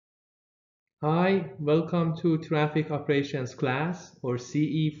Hi, welcome to Traffic Operations class or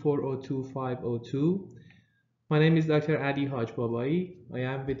CE402 My name is Dr. Adi Hajbabai. I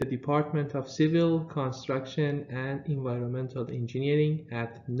am with the Department of Civil, Construction and Environmental Engineering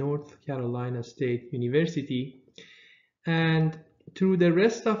at North Carolina State University. And through the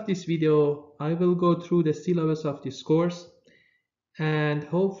rest of this video, I will go through the syllabus of this course, and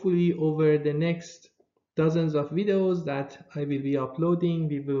hopefully over the next dozens of videos that I will be uploading,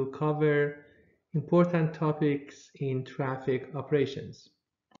 we will cover important topics in traffic operations.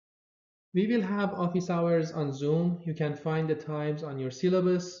 We will have office hours on Zoom. You can find the times on your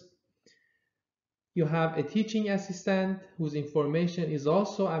syllabus. You have a teaching assistant whose information is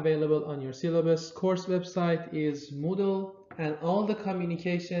also available on your syllabus. Course website is Moodle, and all the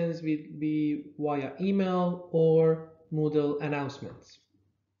communications will be via email or Moodle announcements.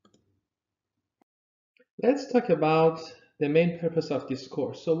 Let's talk about the main purpose of this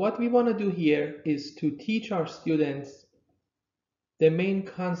course. So what we want to do here is to teach our students the main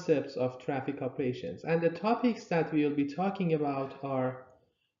concepts of traffic operations. And the topics that we will be talking about are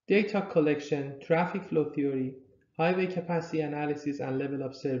data collection, traffic flow theory, highway capacity analysis and level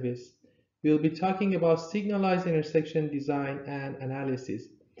of service. We'll be talking about signalized intersection design and analysis.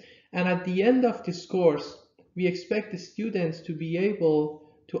 And at the end of this course, we expect the students to be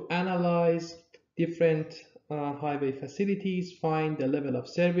able to analyze different highway facilities, find the level of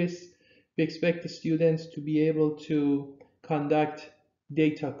service. We expect the students to be able to conduct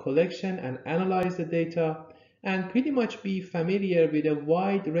data collection and analyze the data, and pretty much be familiar with a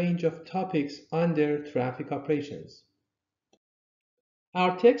wide range of topics under traffic operations.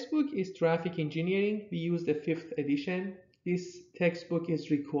 Our textbook is Traffic Engineering. We use the 5th edition. This textbook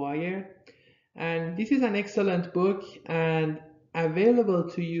is required, and this is an excellent book and available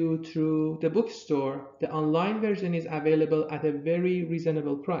to you through the bookstore. The online version is available at a very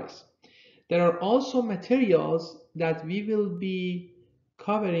reasonable price. There are also materials that we will be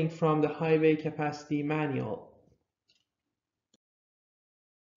covering from the Highway Capacity Manual.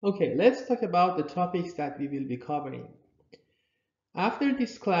 Okay, let's talk about the topics that we will be covering. After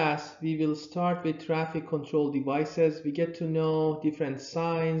this class, we will start with traffic control devices. We get to know different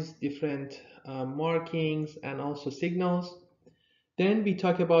signs, different markings, and also signals. Then we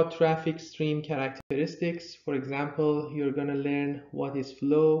talk about traffic stream characteristics. For example, you're going to learn what is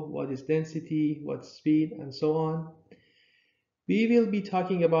flow, what is density, what's speed, and so on. We will be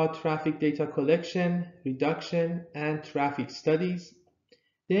talking about traffic data collection, reduction, and traffic studies.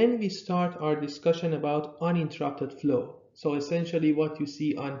 Then we start our discussion about uninterrupted flow. So essentially what you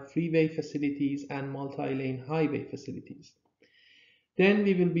see on freeway facilities and multi-lane highway facilities. Then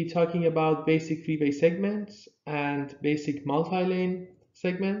we will be talking about basic freeway segments and basic multi-lane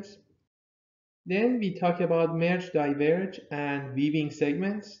segments. Then we talk about merge, diverge, and weaving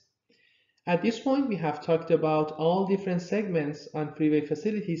segments. At this point, we have talked about all different segments on freeway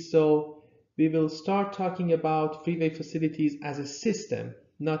facilities, so we will start talking about freeway facilities as a system,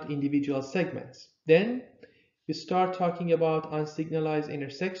 not individual segments. Then we start talking about unsignalized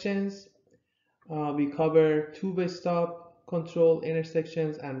intersections. We cover two-way stop, control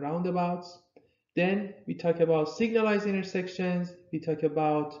intersections, and roundabouts. Then we talk about signalized intersections. We talk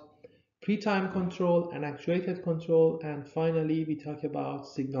about pre-time control and actuated control. And finally, we talk about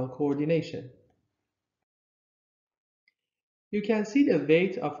signal coordination. You can see the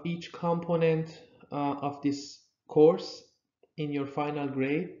weight of each component of this course in your final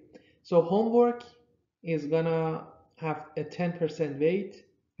grade. So homework is gonna have a 10% weight,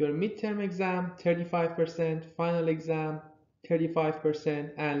 your midterm exam 35%, final exam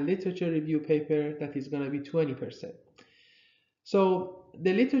 35%, and literature review paper that is gonna be 20%. So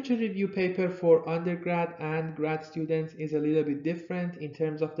the literature review paper for undergrad and grad students is a little bit different in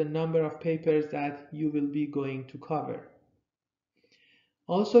terms of the number of papers that you will be going to cover.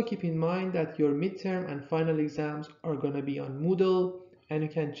 Also keep in mind that your midterm and final exams are going to be on Moodle, and you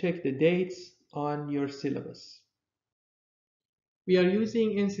can check the dates on your syllabus. We are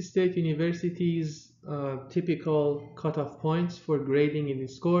using NC State University's typical cutoff points for grading in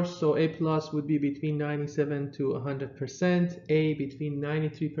this course. So A plus would be between 97 to 100%, A between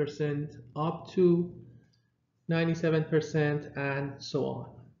 93% up to 97%, and so on.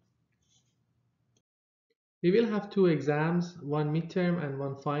 We will have two exams, one midterm and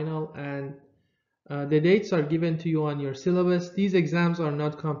one final, and the dates are given to you on your syllabus. These exams are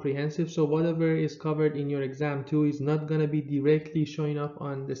not comprehensive, so whatever is covered in your exam 2 is not going to be directly showing up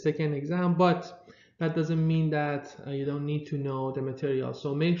on the second exam, but that doesn't mean that you don't need to know the materials.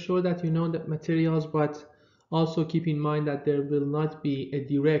 So make sure that you know the materials, but also keep in mind that there will not be a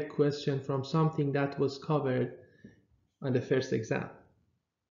direct question from something that was covered on the first exam.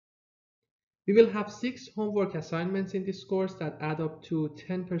 We will have 6 homework assignments in this course that add up to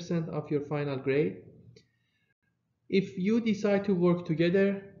 10% of your final grade. If you decide to work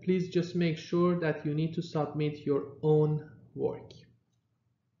together, please just make sure that you need to submit your own work.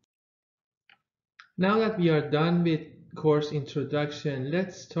 Now that we are done with course introduction,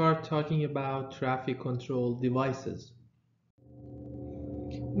 let's start talking about traffic control devices.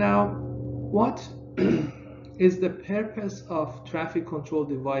 Now, what is the purpose of traffic control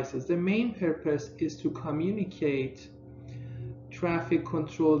devices? The main purpose is to communicate traffic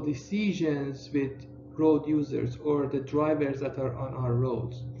control decisions with road users or the drivers that are on our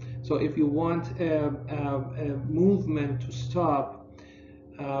roads. So if you want a movement to stop,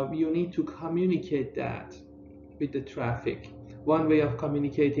 you need to communicate that with the traffic. One way of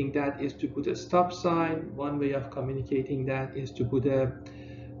communicating that is to put a stop sign. One way of communicating that is to put a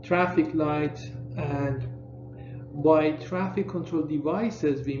traffic light. And by traffic control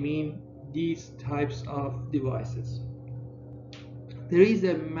devices, we mean these types of devices. There is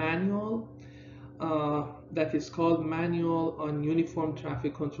a manual that is called Manual on Uniform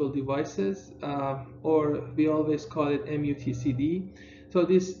Traffic Control Devices, or we always call it MUTCD. So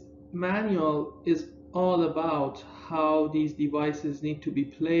this manual is all about how these devices need to be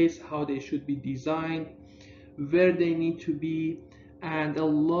placed, how they should be designed, where they need to be, and a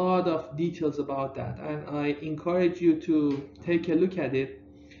lot of details about that. And I encourage you to take a look at it.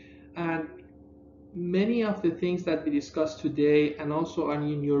 And many of the things that we discussed today and also are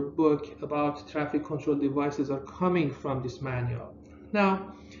in your book about traffic control devices are coming from this manual.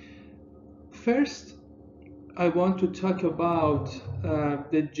 Now, first, I want to talk about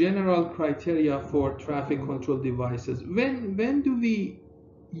the general criteria for traffic control devices. When do we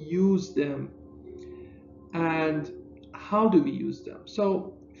use them and how do we use them?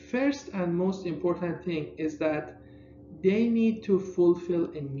 So first and most important thing is that they need to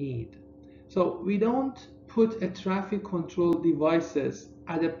fulfill a need. So we don't put a traffic control devices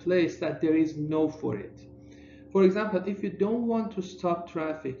at a place that there is no for it. For example, if you don't want to stop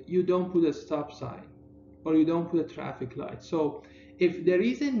traffic, you don't put a stop sign or you don't put a traffic light. So if there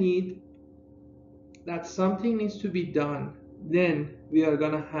is a need that something needs to be done, then we are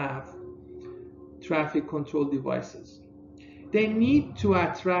gonna have traffic control devices. They need to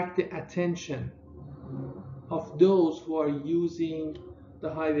attract the attention of those who are using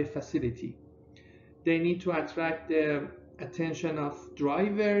the highway facility. They need to attract the attention of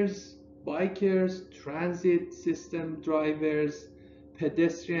drivers, bikers, transit system drivers,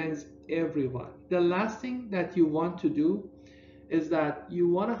 pedestrians, everyone. The last thing that you want to do is that you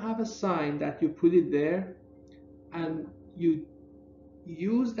want to have a sign that you put it there and you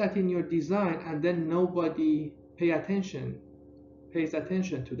use that in your design and then nobody pays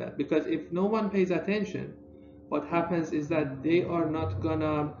attention to that. Because if no one pays attention, what happens is that they are not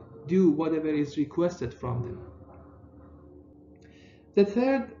gonna do whatever is requested from them. The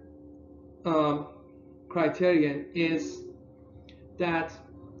third criterion is that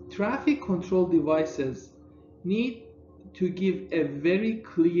traffic control devices need to give a very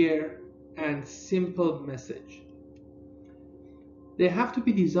clear and simple message. They have to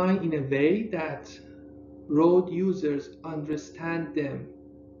be designed in a way that road users understand them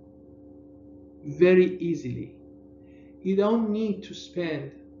very easily. You don't need to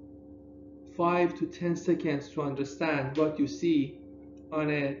spend 5 to 10 seconds to understand what you see on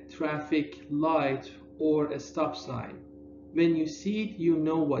a traffic light or a stop sign. When you see it, you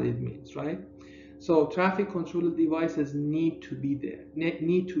know what it means, right? So traffic control devices need to be there,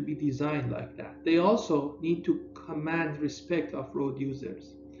 need to be designed like that. They also need to command respect of road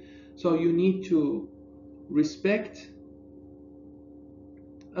users. So you need to respect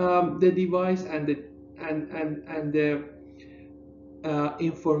the device and the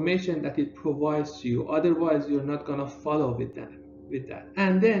information that it provides to you. Otherwise, you're not gonna follow with that.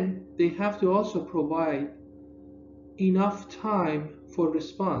 And then they have to also provide enough time for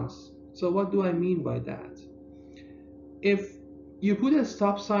response. So what do I mean by that? If you put a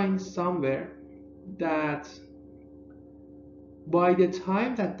stop sign somewhere that by the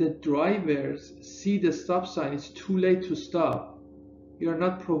time that the drivers see the stop sign, it's too late to stop, you're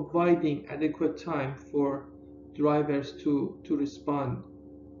not providing adequate time for drivers to respond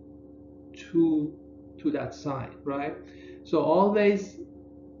to that sign, right? So always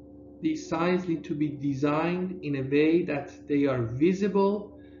these signs need to be designed in a way that they are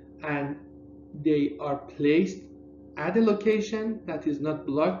visible and they are placed at a location that is not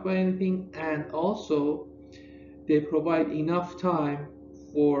blocked by anything, and also they provide enough time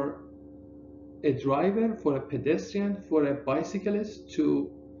for a driver, for a pedestrian, for a bicyclist to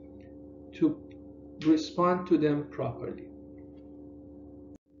respond to them properly.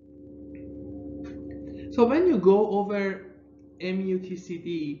 So when you go over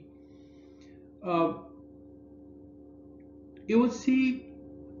MUTCD, you will see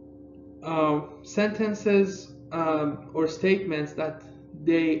sentences or statements that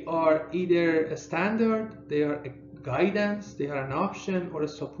they are either a standard, they are a guidance, they are an option, or a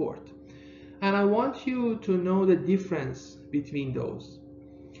support. And I want you to know the difference between those.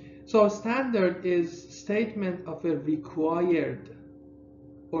 So a standard is statement of a required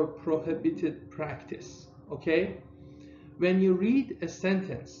or prohibited practice, okay? When you read a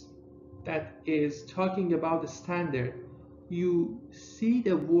sentence that is talking about a standard, you see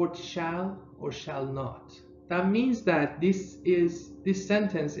the word shall or shall not. That means that this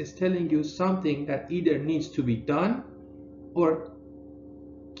sentence is telling you something that either needs to be done or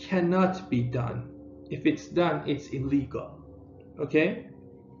cannot be done. If it's done, it's illegal. Okay?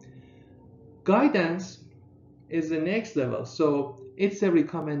 Guidance is the next level. So it's a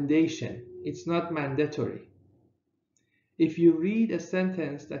recommendation. It's not mandatory. If you read a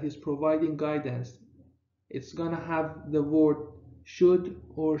sentence that is providing guidance, it's going to have the word should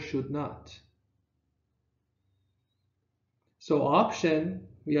or should not. So option,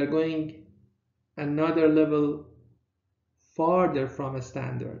 we are going another level farther from a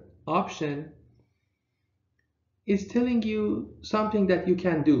standard. Option is telling you something that you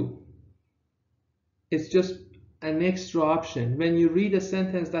can do. It's just an extra option. When you read a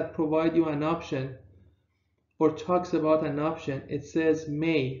sentence that provides you an option or talks about an option, it says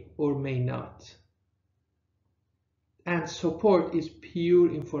may or may not. And support is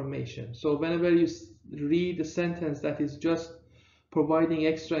pure information. So whenever you read a sentence that is just providing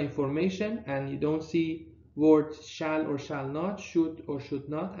extra information and you don't see words shall or shall not, should or should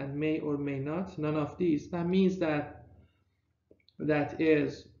not, and may or may not, none of these, that means that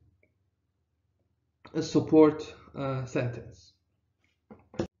is a support sentence.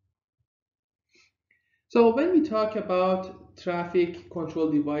 So when we talk about traffic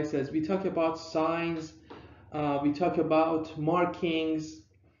control devices, we talk about signs, we talk about markings,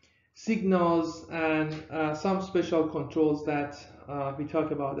 signals, and some special controls that we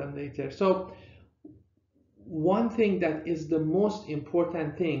talk about them later. So one thing that is the most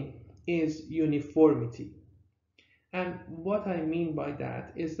important thing is uniformity. And what I mean by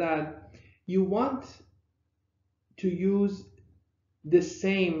that is that you want to use the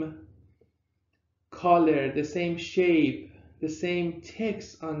same color, the same shape, the same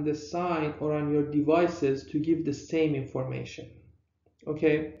text on the sign or on your devices to give the same information.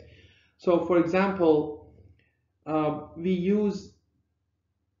 Okay, so for example, we use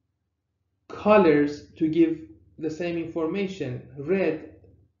colors to give the same information. Red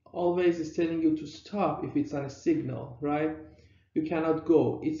always is telling you to stop if it's on a signal, right? You cannot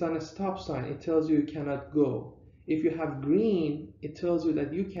go. It's on a stop sign, it tells you you cannot go. If you have green, it tells you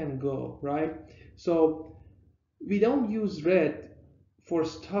that you can go, right? So we don't use red for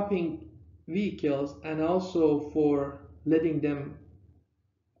stopping vehicles and also for letting them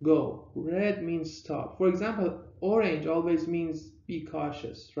go. Red means stop. For example, orange always means be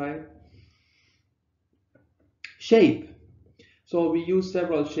cautious, right? Shape. So we use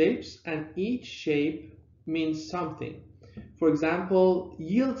several shapes and each shape means something. For example,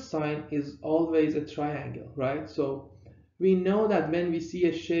 yield sign is always a triangle, right? So we know that when we see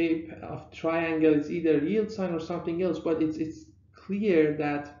a shape of triangle, it's either yield sign or something else, but it's clear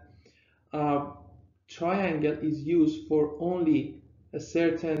that triangle is used for only a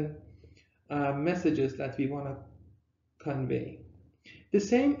certain messages that we want to convey. The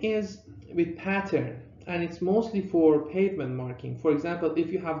same is with pattern, and it's mostly for pavement marking. For example,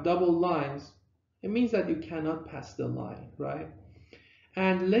 if you have double lines, it means that you cannot pass the line, right?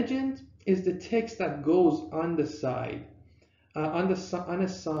 And legend is the text that goes on the side, on a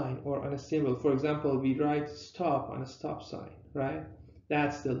sign or on a symbol. For example, we write stop on a stop sign, right?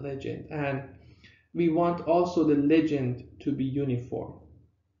 That's the legend. And we want also the legend to be uniform.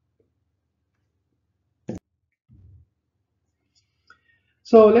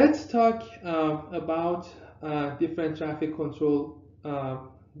 So let's talk about different traffic control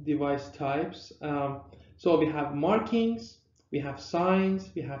device types. So we have markings, we have signs,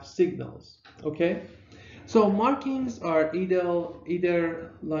 we have signals. Okay. So markings are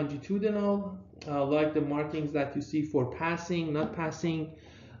either longitudinal, like the markings that you see for passing, not passing,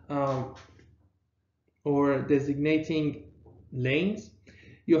 or designating lanes.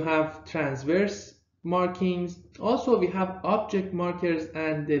 You have transverse markings. Also, we have object markers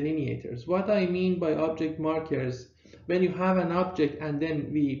and delineators. What I mean by object markers, when you have an object and then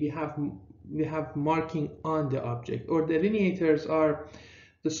we have marking on the object. Or delineators are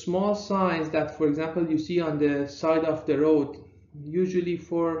the small signs that, for example, you see on the side of the road, usually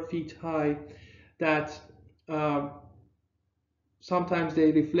 4 feet high, that sometimes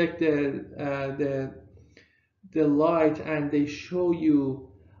they reflect the light, and they show you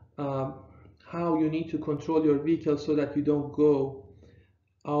how you need to control your vehicle so that you don't go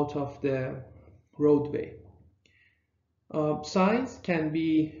out of the roadway. Signs can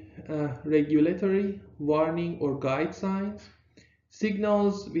be regulatory, warning, or guide signs.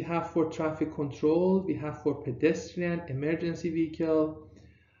 Signals we have for traffic control, we have for pedestrian, emergency vehicle,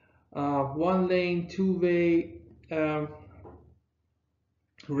 one lane, two-way,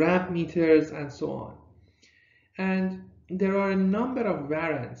 ramp meters, and so on. And there are a number of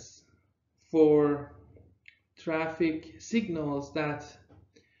variants for traffic signals that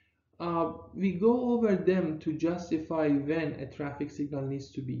we go over them to justify when a traffic signal needs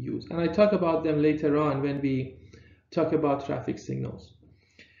to be used. And I talk about them later on when we talk about traffic signals.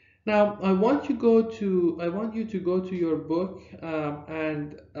 Now, I want you to go to your book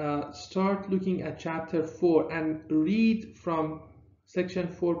and start looking at chapter 4 and read from section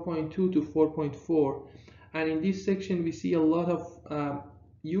 4.2 to 4.4. And in this section, we see a lot of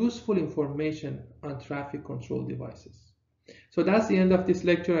useful information on traffic control devices. So that's the end of this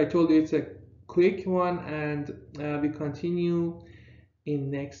lecture. I told you it's a quick one, and we continue in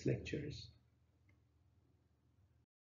next lectures.